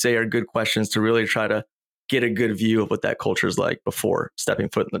would you say are good questions to really try to get a good view of what that culture is like before stepping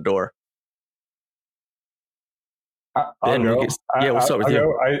foot in the door? We'll start with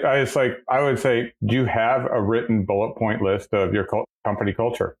you. I would say, do you have a written bullet point list of your company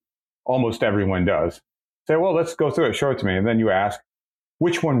culture? Almost everyone does. Say, well, let's go through it. Show it to me. And then you ask,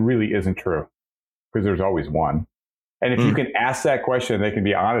 which one really isn't true? Because there's always one. And if you can ask that question, they can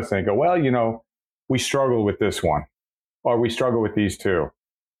be honest and go, well, we struggle with this one, or we struggle with these two.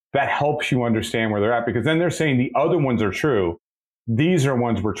 That helps you understand where they're at, because then they're saying the other ones are true. These are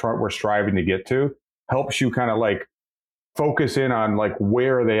ones we're striving to get to. Helps you kind of like focus in on like,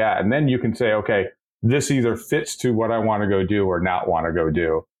 where are they at? And then you can say, okay, this either fits to what I want to go do or not want to go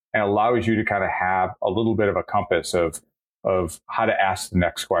do, and allows you to kind of have a little bit of a compass of how to ask the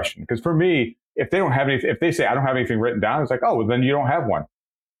next question. Because for me, if they say I don't have anything written down, it's like, oh, well, then you don't have one.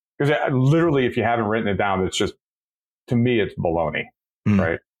 Because literally, if you haven't written it down, it's just, to me, it's baloney,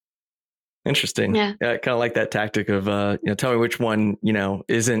 right? Interesting. Yeah, I kind of like that tactic of, tell me which one,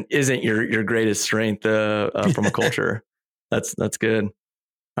 isn't your greatest strength from a culture. That's good.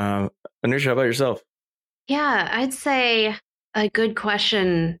 Anusha, how about yourself? Yeah, I'd say a good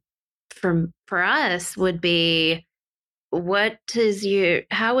question for us would be,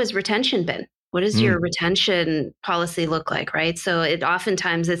 how has retention been? What does your retention policy look like, right? So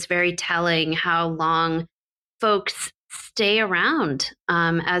it's very telling how long folks stay around,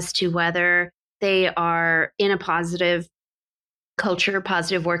 as to whether they are in a positive culture,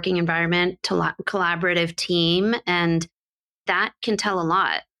 positive working environment, collaborative team, and that can tell a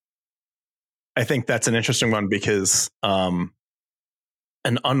lot. I think that's an interesting one because an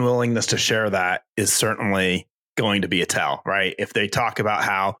unwillingness to share that is certainly going to be a tell, right? If they talk about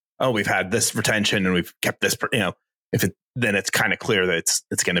how, oh, we've had this retention and we've kept this, then it's kind of clear that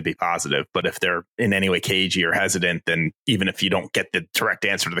it's going to be positive. But if they're in any way cagey or hesitant, then even if you don't get the direct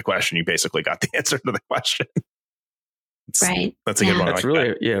answer to the question, you basically got the answer to the question. Right. That's a good one. That's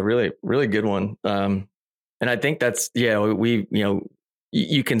really good one. And I think that's,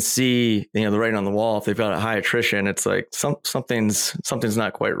 you can see, the writing on the wall. If they've got a high attrition, it's like something's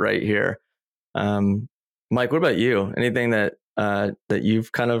not quite right here. Mike, what about you? Anything that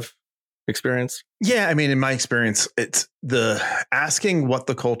you've kind of experienced? Yeah, I mean, in my experience, it's the asking what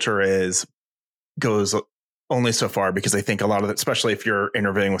the culture is goes only so far, because I think a lot of it, especially if you're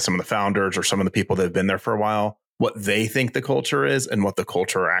interviewing with some of the founders or some of the people that have been there for a while, what they think the culture is and what the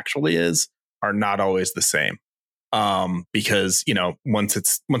culture actually is are not always the same. Because, once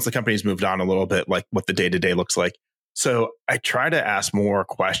the company's moved on a little bit, like what the day-to-day looks like. So I try to ask more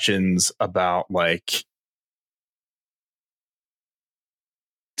questions about like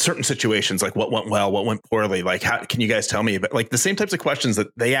certain situations, like what went well, what went poorly, like how can you guys tell me about, like, the same types of questions that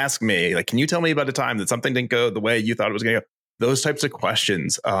they ask me, like, can you tell me about a time that something didn't go the way you thought it was going to go? Those types of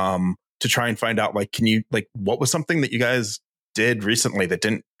questions, to try and find out, like, what was something that you guys did recently that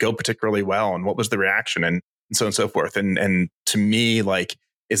didn't go particularly well, and what was the reaction, and so on and so forth. And to me, like,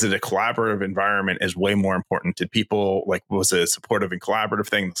 is it a collaborative environment is way more important. Did people, like, was it a supportive and collaborative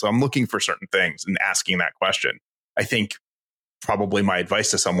thing? So I'm looking for certain things and asking that question. I think probably my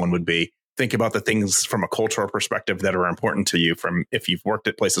advice to someone would be, think about the things from a cultural perspective that are important to you, from if you've worked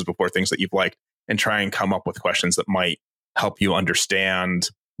at places before, things that you've liked, and try and come up with questions that might help you understand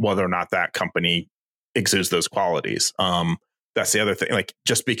whether or not that company exudes those qualities. That's the other thing. Like,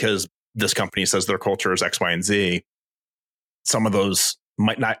 just because this company says their culture is X, Y, and Z, some of those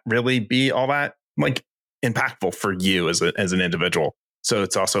might not really be all that like impactful for you as an individual. So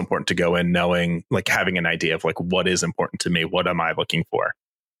it's also important to go in knowing, like, having an idea of like, what is important to me? What am I looking for?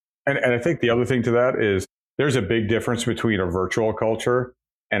 And I think the other thing to that is there's a big difference between a virtual culture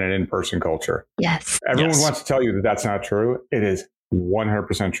and an in-person culture. Yes. Everyone wants to tell you that that's not true. It is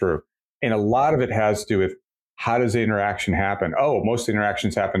 100% true. And a lot of it has to do with, how does the interaction happen? Oh, most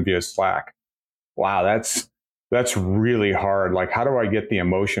interactions happen via Slack. Wow, that's really hard. Like, how do I get the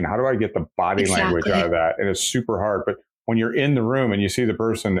emotion? How do I get the body language out of that? And it's super hard. But when you're in the room and you see the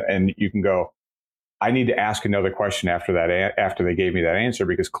person and you can go, I need to ask another question after they gave me that answer,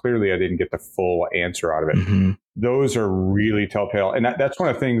 because clearly I didn't get the full answer out of it. Mm-hmm. Those are really telltale. And that's one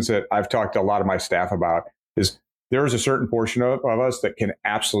of the things that I've talked to a lot of my staff about, is there is a certain portion of us that can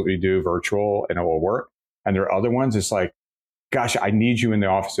absolutely do virtual and it will work. And there are other ones, it's like, gosh, I need you in the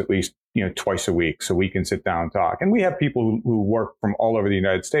office at least, twice a week so we can sit down and talk. And we have people who work from all over the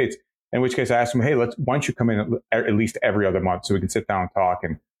United States, in which case I ask them, hey, why don't you come in at least every other month so we can sit down and talk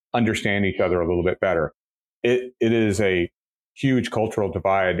and understand each other a little bit better. It is a huge cultural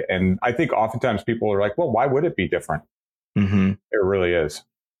divide. And I think oftentimes people are like, well, why would it be different? Mm-hmm. It really is.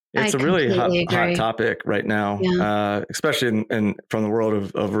 It's a really hot topic right now, especially in from the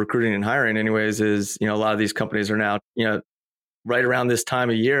world of recruiting and hiring anyways, is, a lot of these companies are now, right around this time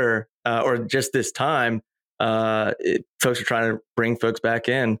of year or just this time, folks are trying to bring folks back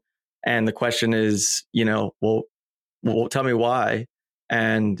in. And the question is, well, tell me why.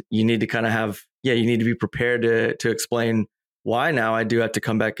 And you need to kind of you need to be prepared to explain why now I do have to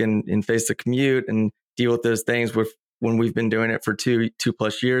come back and face the commute and deal with those things when we've been doing it for two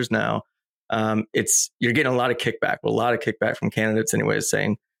plus years now. You're getting a lot of kickback from candidates anyways,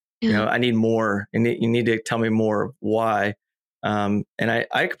 saying, I need more, and you need to tell me more why. And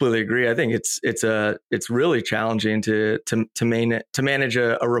I completely agree. I think it's really challenging to manage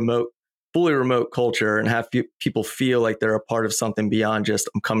a fully remote culture and have people feel like they're a part of something beyond just,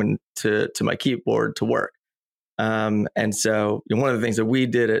 I'm coming to my keyboard to work. And so one of the things that we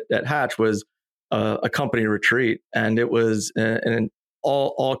did at Hatch was a company retreat, and it was an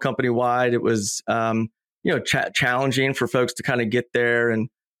all company wide. It was challenging for folks to kind of get there, and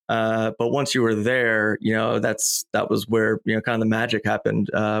but once you were there, that was where kind of the magic happened.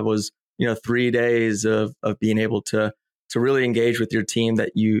 Was 3 days of being able to really engage with your team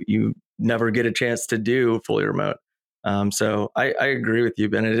that you never get a chance to do fully remote. So I agree with you,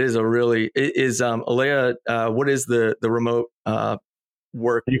 Ben. It is Alea, what is the remote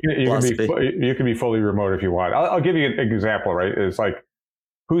work You can be fully remote if you want. I'll give you an example, right? It's like,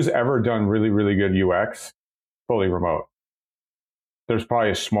 who's ever done really, really good UX fully remote? There's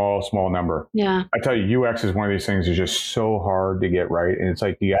probably a small number. Yeah. I tell you, UX is one of these things that's just so hard to get right. And it's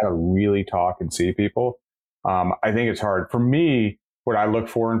like, you got to really talk and see people. I think it's hard. For me, what I look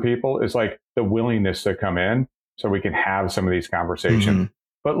for in people is like the willingness to come in so we can have some of these conversations. Mm-hmm.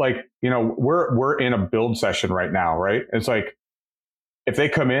 But like, we're in a build session right now, right? It's like, if they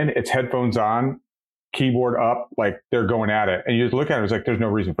come in, it's headphones on, keyboard up, like they're going at it. And you just look at it, it's like, there's no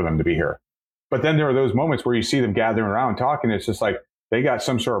reason for them to be here. But then there are those moments where you see them gathering around talking. It's just like, they got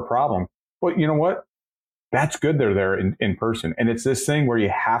some sort of problem. Well, you know what? That's good they're there in person. And it's this thing where you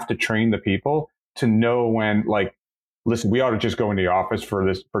have to train the people to know when, like, listen, we ought to just go into the office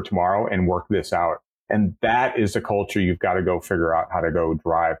for tomorrow and work this out. And that is the culture you've got to go figure out how to go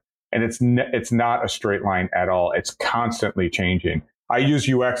drive. And it's not a straight line at all. It's constantly changing. I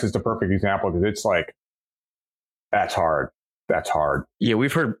use UX as the perfect example because it's like, that's hard. That's hard. Yeah,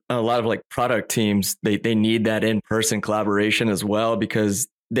 we've heard a lot of like product teams, they need that in-person collaboration as well because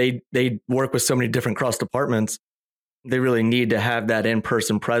they work with so many different cross departments. They really need to have that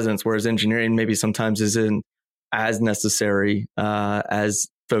in-person presence, whereas engineering maybe sometimes isn't as necessary as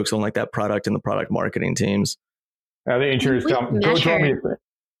folks on like that product and the product marketing teams. The engineers draw me.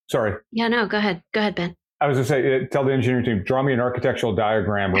 Sorry. Yeah, no, go ahead. Go ahead, Ben. I was going to say, tell the engineering team, draw me an architectural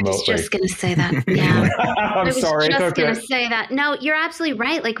diagram remotely. I was just going to say that. Yeah. I'm sorry. I was just going to say that. No, you're absolutely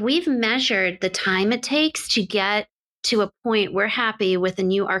right. Like, we've measured the time it takes to get to a point we're happy with a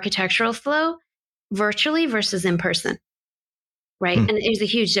new architectural flow virtually versus in person. Right. And there's a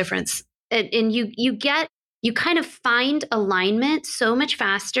huge difference. And you kind of find alignment so much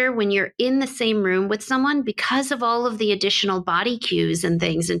faster when you're in the same room with someone because of all of the additional body cues and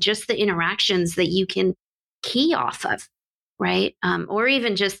things and just the interactions that you can key off of, right? Or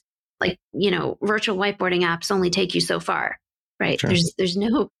even just like, virtual whiteboarding apps only take you so far, right? Sure. There's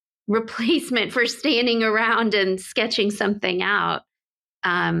no replacement for standing around and sketching something out.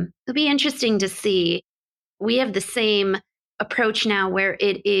 It'll be interesting to see. We have the same approach now where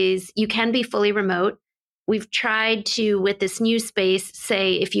it is, you can be fully remote. We've tried to, with this new space,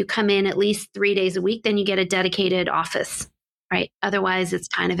 say if you come in at least 3 days a week, then you get a dedicated office, right? Otherwise, it's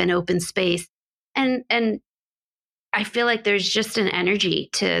kind of an open space. And I feel like there's just an energy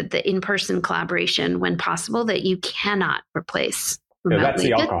to the in-person collaboration when possible that you cannot replace remotely. Yeah, that's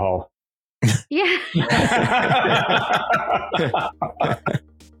the alcohol. Yeah.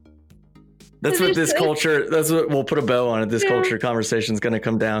 That's what this culture, that's what we'll put a bow on it. This culture conversation is going to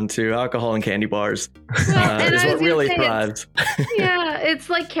come down to alcohol and candy bars. Is what really thrives. It's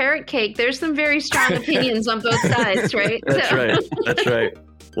like carrot cake. There's some very strong opinions on both sides, right? That's right.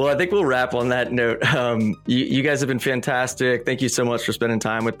 Well, I think we'll wrap on that note. You guys have been fantastic. Thank you so much for spending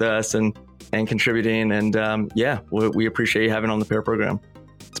time with us and contributing. And we appreciate you having on the Pair program.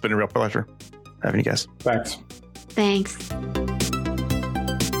 It's been a real pleasure having you guys. Thanks.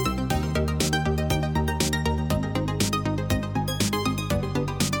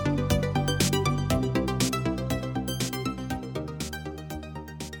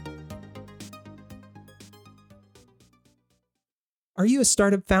 Are you a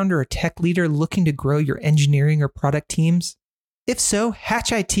startup founder or tech leader looking to grow your engineering or product teams? If so,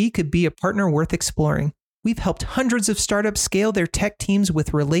 Hatch IT could be a partner worth exploring. We've helped hundreds of startups scale their tech teams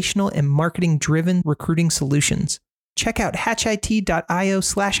with relational and marketing-driven recruiting solutions. Check out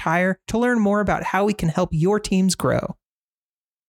hatchit.io/hire to learn more about how we can help your teams grow.